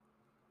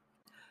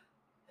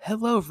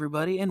Hello,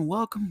 everybody, and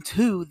welcome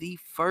to the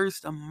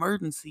first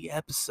emergency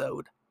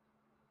episode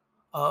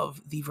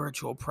of the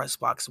virtual press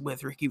box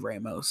with Ricky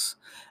Ramos.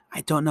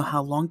 I don't know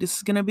how long this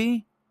is gonna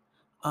be.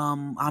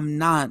 I'm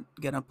not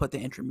gonna put the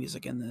intro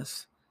music in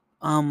this.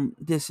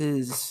 This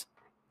is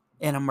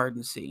an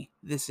emergency.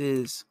 This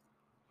is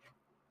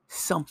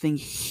something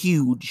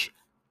huge.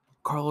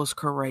 Carlos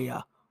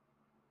Correa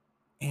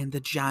and the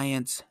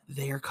Giants,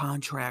 their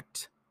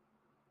contract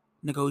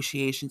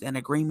negotiations and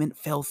agreement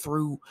fell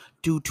through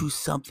due to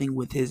something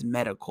with his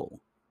medical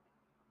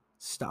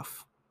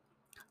stuff.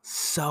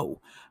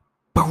 So,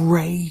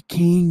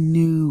 breaking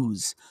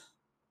news.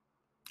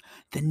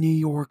 The New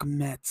York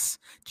Mets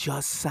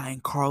just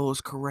signed Carlos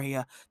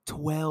Correa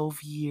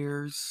 12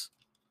 years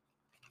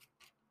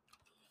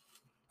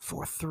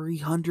for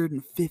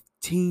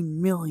 $315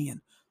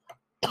 million.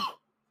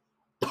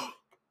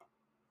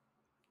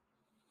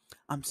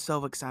 I'm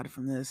so excited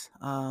from this.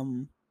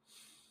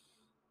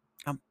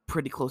 I'm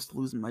pretty close to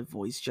losing my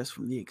voice just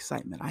from the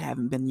excitement. I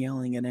haven't been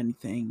yelling at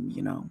anything,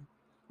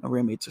 my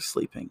roommates are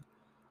sleeping.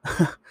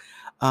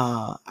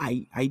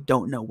 I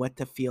don't know what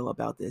to feel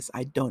about this.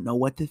 I don't know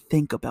what to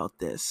think about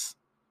this.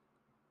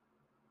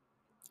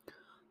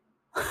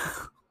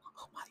 Oh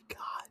my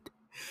God.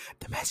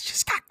 The Mets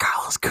just got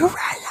Carlos Correa.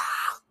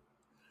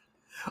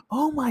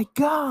 Oh my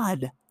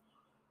God.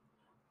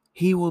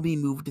 He will be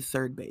moved to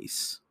third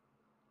base.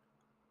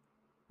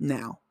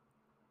 Now,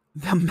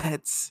 the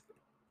Mets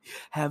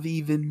have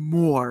even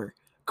more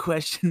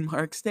question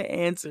marks to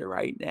answer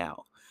right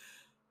now.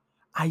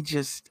 I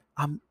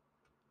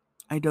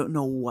don't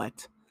know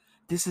what.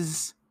 This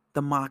is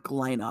the mock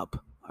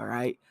lineup, all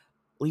right?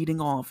 Leading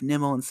off,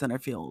 Nimmo in center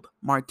field,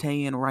 Marte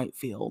in right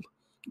field,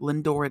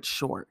 Lindor at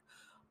short,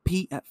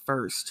 Pete at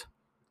first,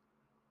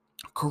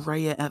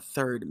 Correa at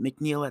third,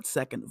 McNeil at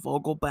second,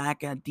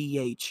 Vogelback at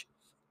DH,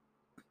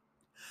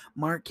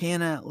 Mark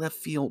Canha at left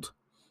field,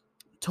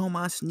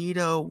 Tomas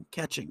Nido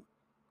catching.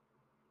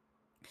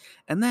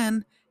 And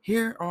then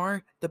here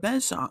are the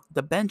bench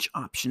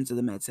options that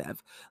the Mets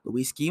have.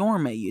 Luis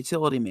Guillorme,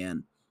 utility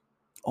man.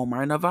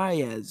 Omar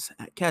Narvaez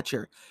at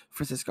catcher.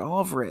 Francisco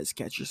Alvarez,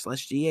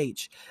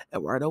 catcher/DH.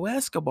 Eduardo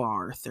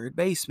Escobar, third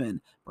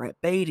baseman. Brett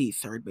Beatty,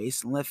 third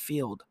base and left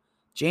field.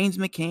 James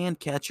McCann,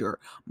 catcher.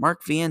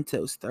 Mark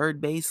Vientos,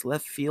 third base,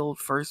 left field,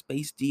 first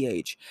base,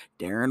 DH.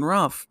 Darren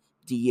Ruff,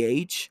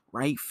 DH,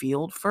 right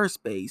field,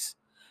 first base.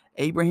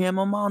 Abraham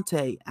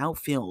Almonte,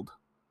 outfield.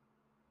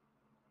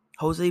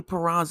 Jose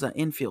Peraza,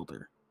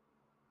 infielder.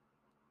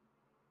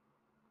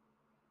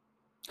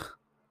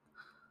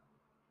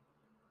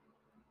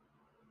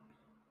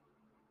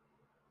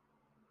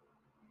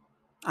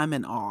 I'm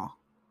in awe.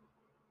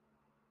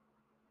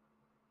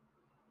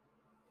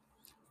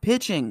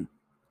 Pitching.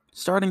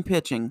 Starting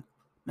pitching.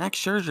 Max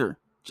Scherzer,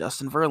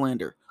 Justin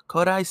Verlander,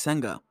 Kodai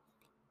Senga,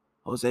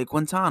 Jose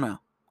Quintana,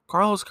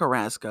 Carlos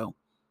Carrasco,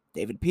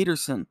 David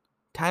Peterson,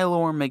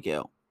 Tyler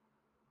Miguel.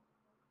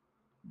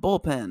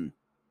 Bullpen.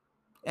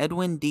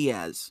 Edwin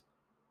Diaz,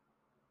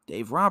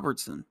 Dave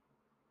Robertson,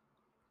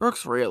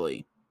 Brooks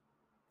Raley,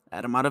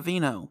 Adam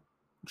Ottavino,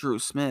 Drew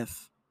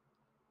Smith,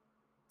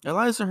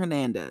 Eliza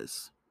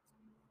Hernandez,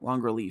 long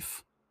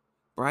relief,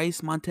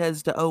 Bryce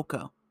Montez de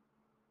Oca,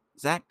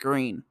 Zach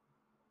Green.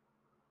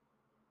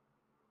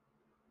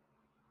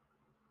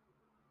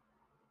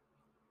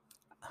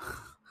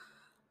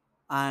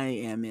 I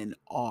am in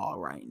awe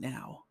right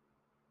now.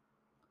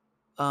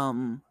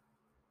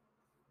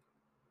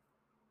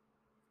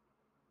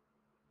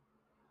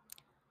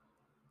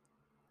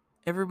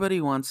 Everybody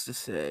wants to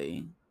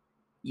say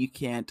you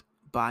can't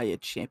buy a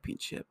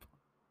championship.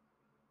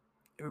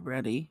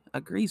 Everybody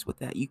agrees with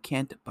that. You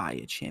can't buy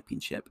a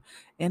championship.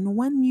 And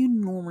when you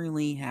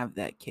normally have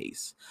that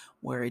case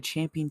where a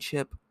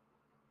championship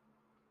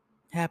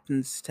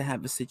happens to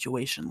have a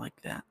situation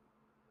like that,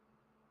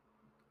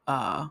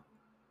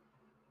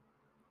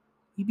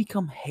 you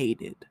become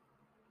hated.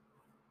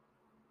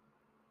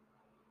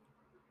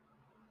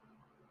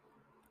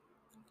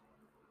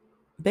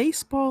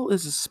 Baseball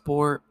is a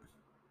sport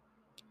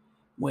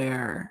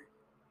where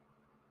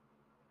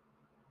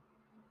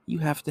you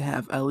have to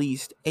have at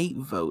least 8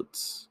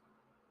 votes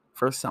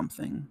for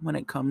something when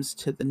it comes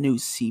to the new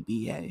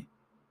CBA.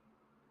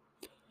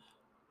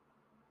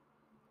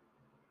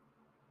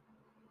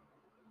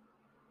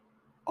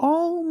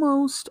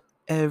 Almost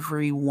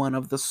every one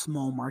of the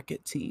small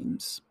market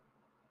teams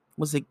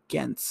was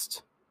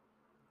against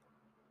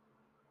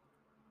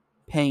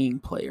paying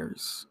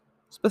players,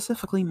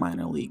 specifically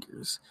minor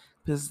leaguers,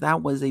 because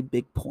that was a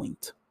big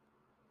point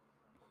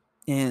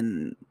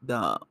in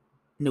the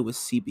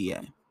newest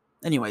CBA.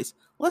 Anyways,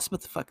 let's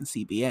put the fucking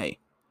CBA.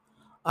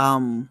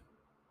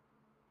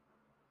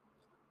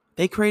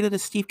 They created a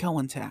Steve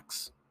Cohen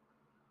tax.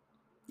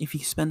 If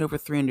you spend over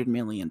 $300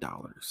 million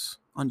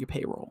on your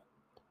payroll,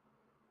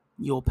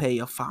 you'll pay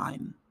a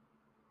fine.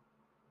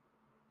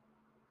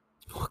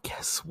 Well,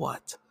 guess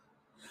what?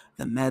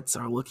 The Mets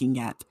are looking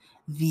at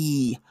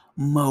the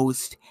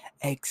most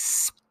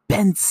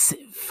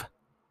expensive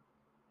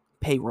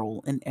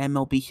payroll in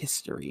MLB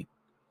history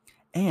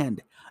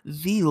and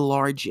the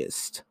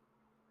largest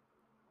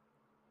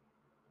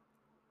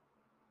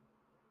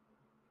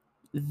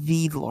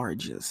the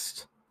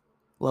largest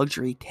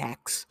luxury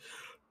tax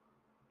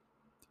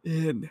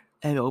in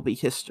MLB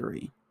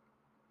history.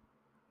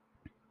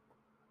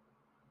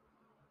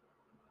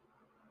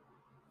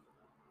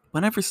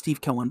 Whenever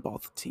Steve Cohen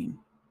bought the team,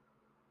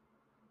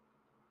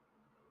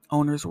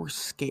 owners were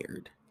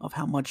scared of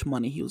how much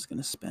money he was going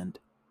to spend.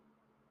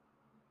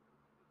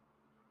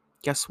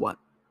 Guess what?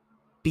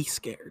 Be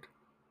scared.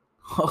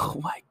 Oh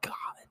my God.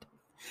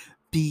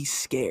 Be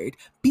scared.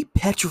 Be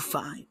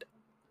petrified.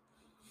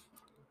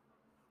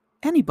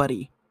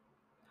 Anybody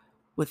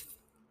with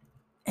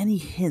any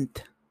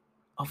hint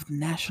of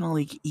National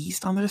League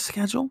East on their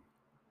schedule,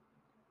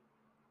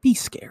 be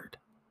scared.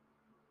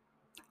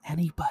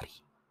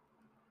 Anybody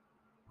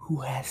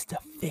who has to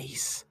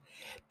face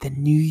the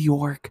New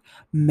York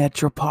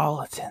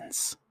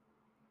Metropolitans,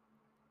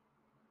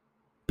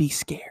 be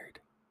scared.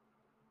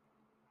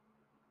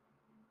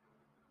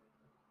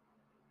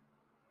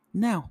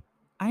 Now,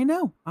 I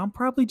know I'm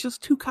probably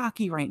just too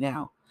cocky right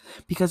now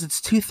because it's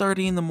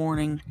 2:30 in the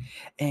morning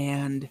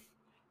and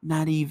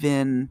not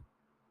even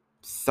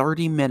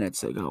 30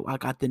 minutes ago I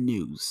got the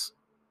news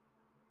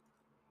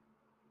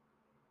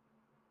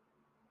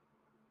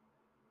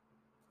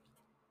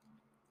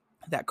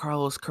that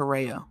Carlos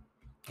Correa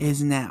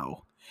is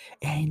now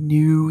a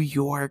New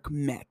York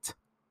Met.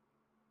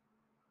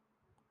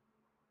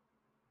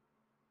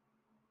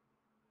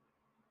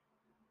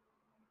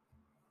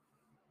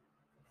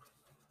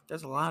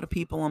 There's a lot of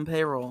people on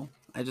payroll.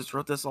 I just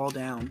wrote this all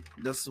down.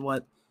 This is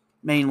what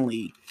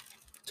mainly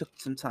took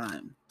some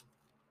time.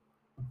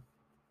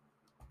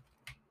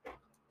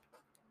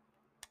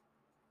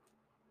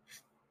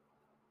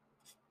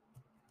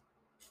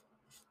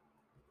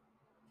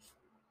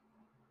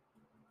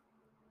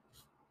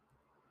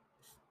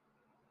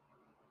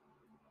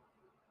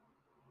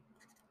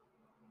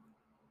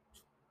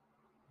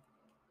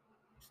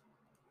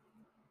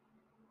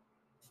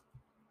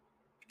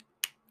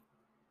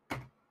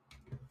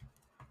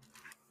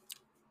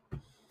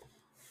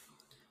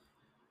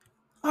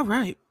 All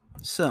right.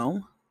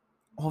 So,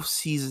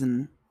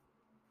 off-season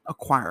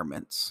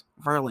acquirements.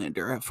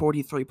 Verlander at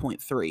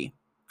 43.3.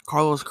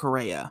 Carlos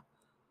Correa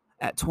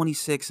at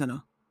 26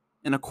 and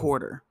a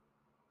quarter.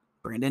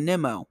 Brandon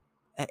Nimmo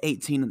at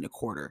 18 and a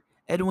quarter.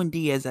 Edwin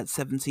Diaz at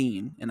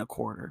 17 and a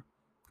quarter.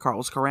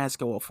 Carlos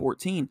Carrasco at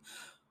 14.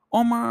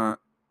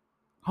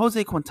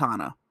 Jose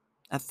Quintana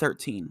at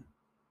 13.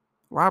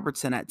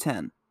 Robertson at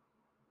 10.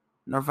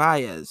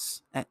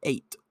 Narvaez at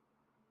 8.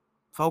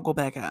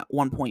 Vogelbeck at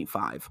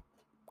 1.5.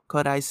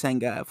 Kodai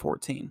Senga at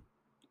 14.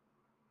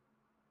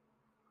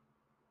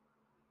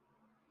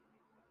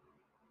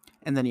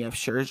 And then you have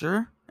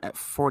Scherzer at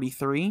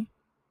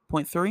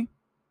 43.3.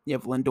 You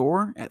have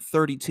Lindor at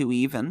 32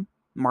 even.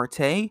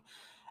 Marte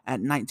at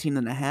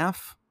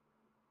 19.5.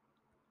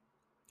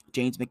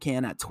 James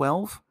McCann at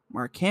 12.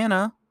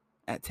 Marcana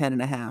at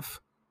 10.5.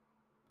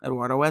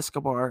 Eduardo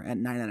Escobar at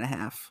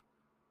 9.5.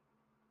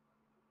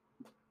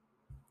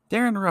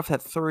 Darren Ruff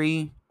at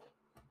 3.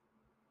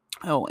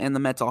 Oh, and the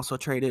Mets also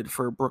traded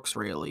for Brooks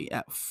Raley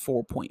at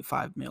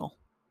 4.5 mil.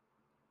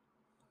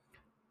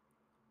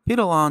 Pete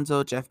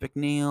Alonso, Jeff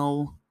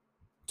McNeil,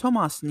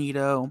 Tomas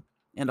Nido,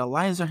 and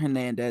Eliza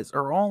Hernandez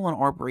are all in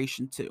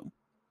arbitration too.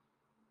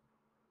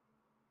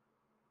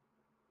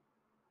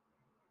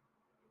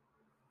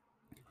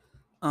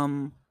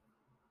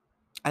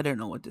 I don't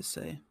know what to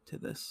say to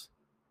this.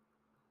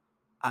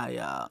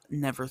 I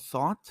never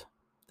thought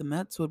the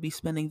Mets would be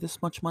spending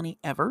this much money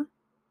ever.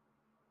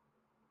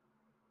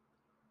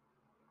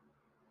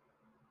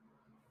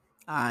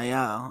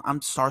 I'm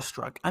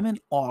starstruck. I'm in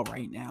awe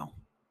right now.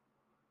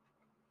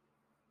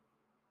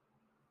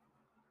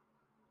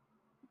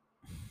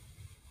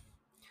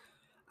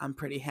 I'm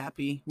pretty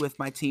happy with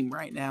my team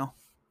right now.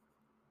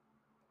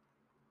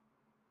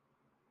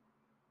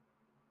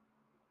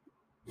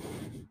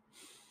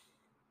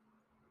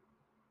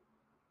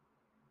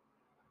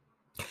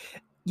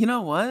 You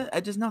know what?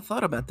 I just not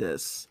thought about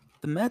this.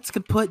 The Mets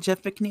could put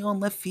Jeff McNeil in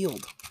left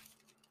field.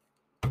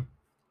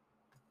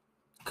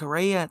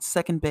 Correa at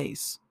second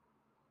base.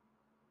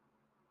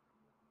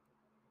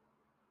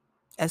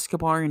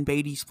 Escobar and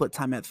Beatty split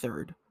time at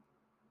third.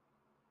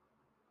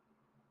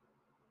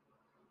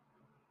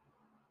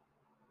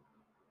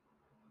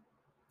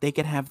 They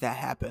could have that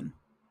happen.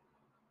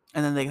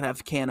 And then they could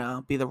have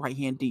Canna be the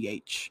right-hand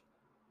DH.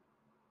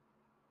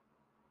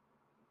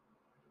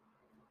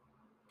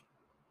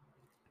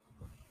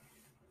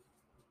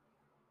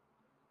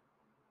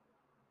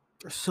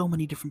 There's so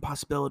many different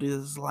possibilities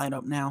of this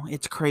lineup now.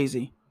 It's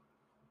crazy.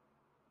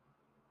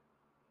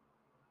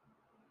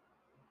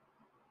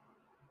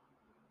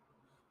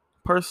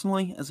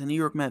 Personally, as a New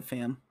York Met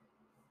fan,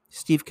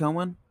 Steve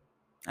Cohen,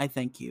 I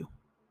thank you.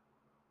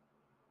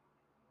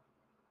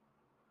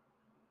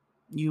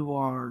 You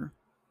are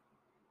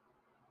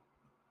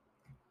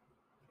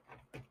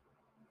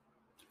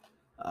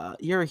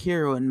you're a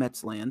hero in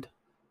Mets land.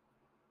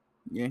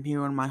 You're a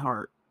hero in my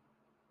heart.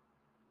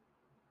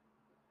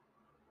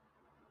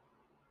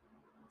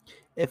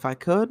 If I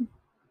could,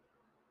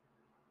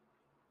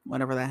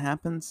 whenever that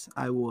happens,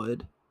 I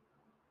would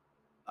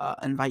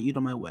invite you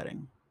to my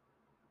wedding.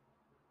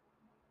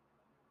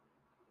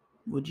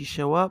 Would you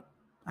show up?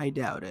 I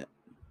doubt it.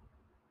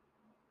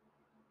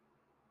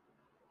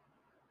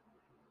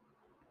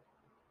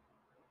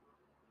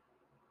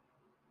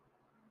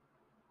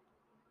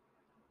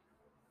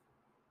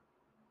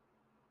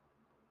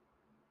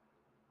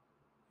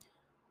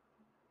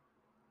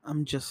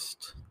 I'm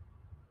just.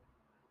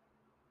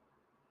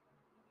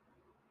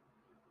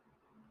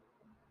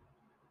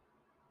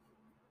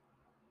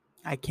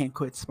 I can't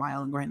quit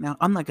smiling right now.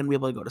 I'm not going to be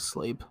able to go to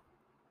sleep.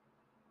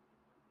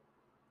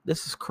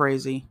 This is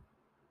crazy.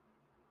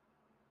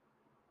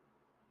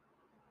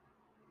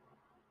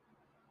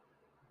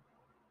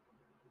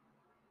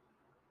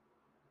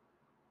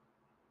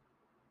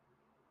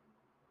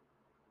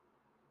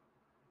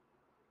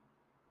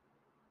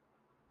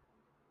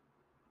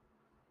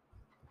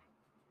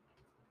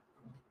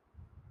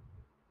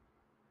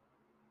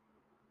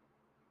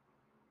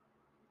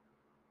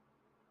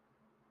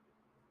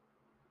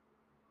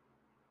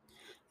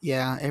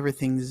 Yeah,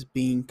 everything's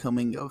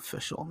becoming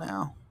official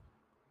now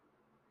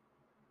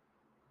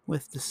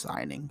with the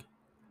signing.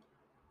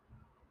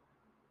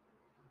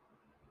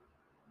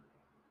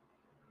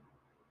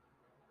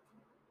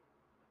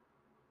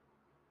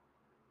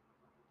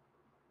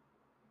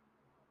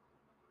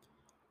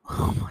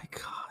 Oh my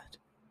god.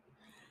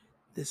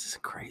 This is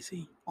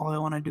crazy. All I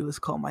want to do is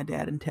call my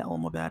dad and tell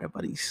him about it,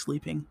 but he's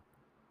sleeping.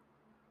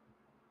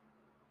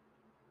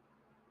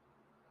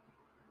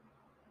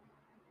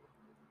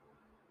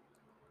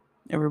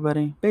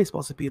 Everybody,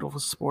 baseball's a beautiful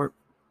sport.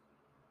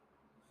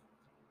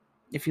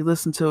 If you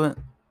listen to it,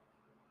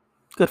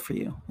 good for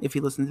you. If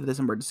you listen to this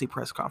emergency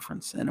press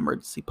conference and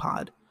emergency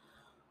pod,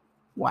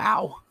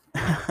 wow.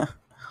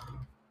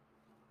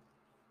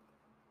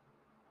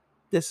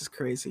 This is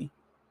crazy.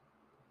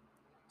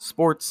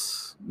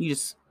 Sports, you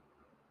just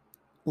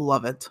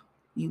love it.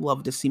 You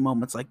love to see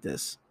moments like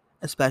this,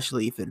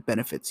 especially if it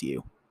benefits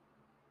you.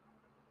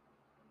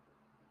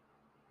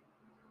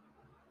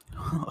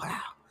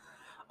 Wow.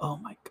 Oh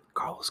my god.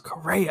 Carlos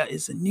Correa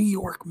is a New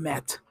York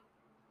Met.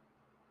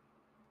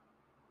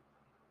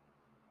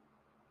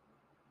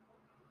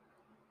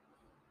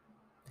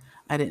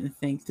 I didn't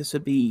think this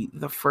would be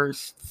the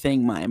first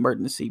thing my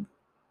emergency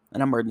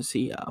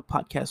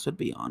podcast would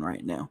be on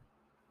right now.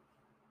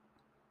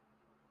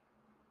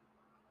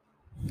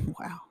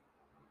 Wow.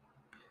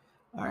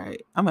 All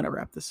right, I'm gonna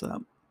wrap this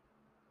up.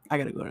 I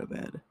gotta go to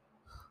bed.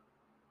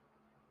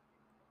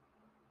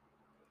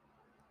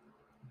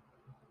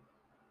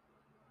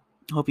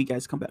 Hope you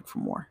guys come back for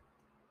more.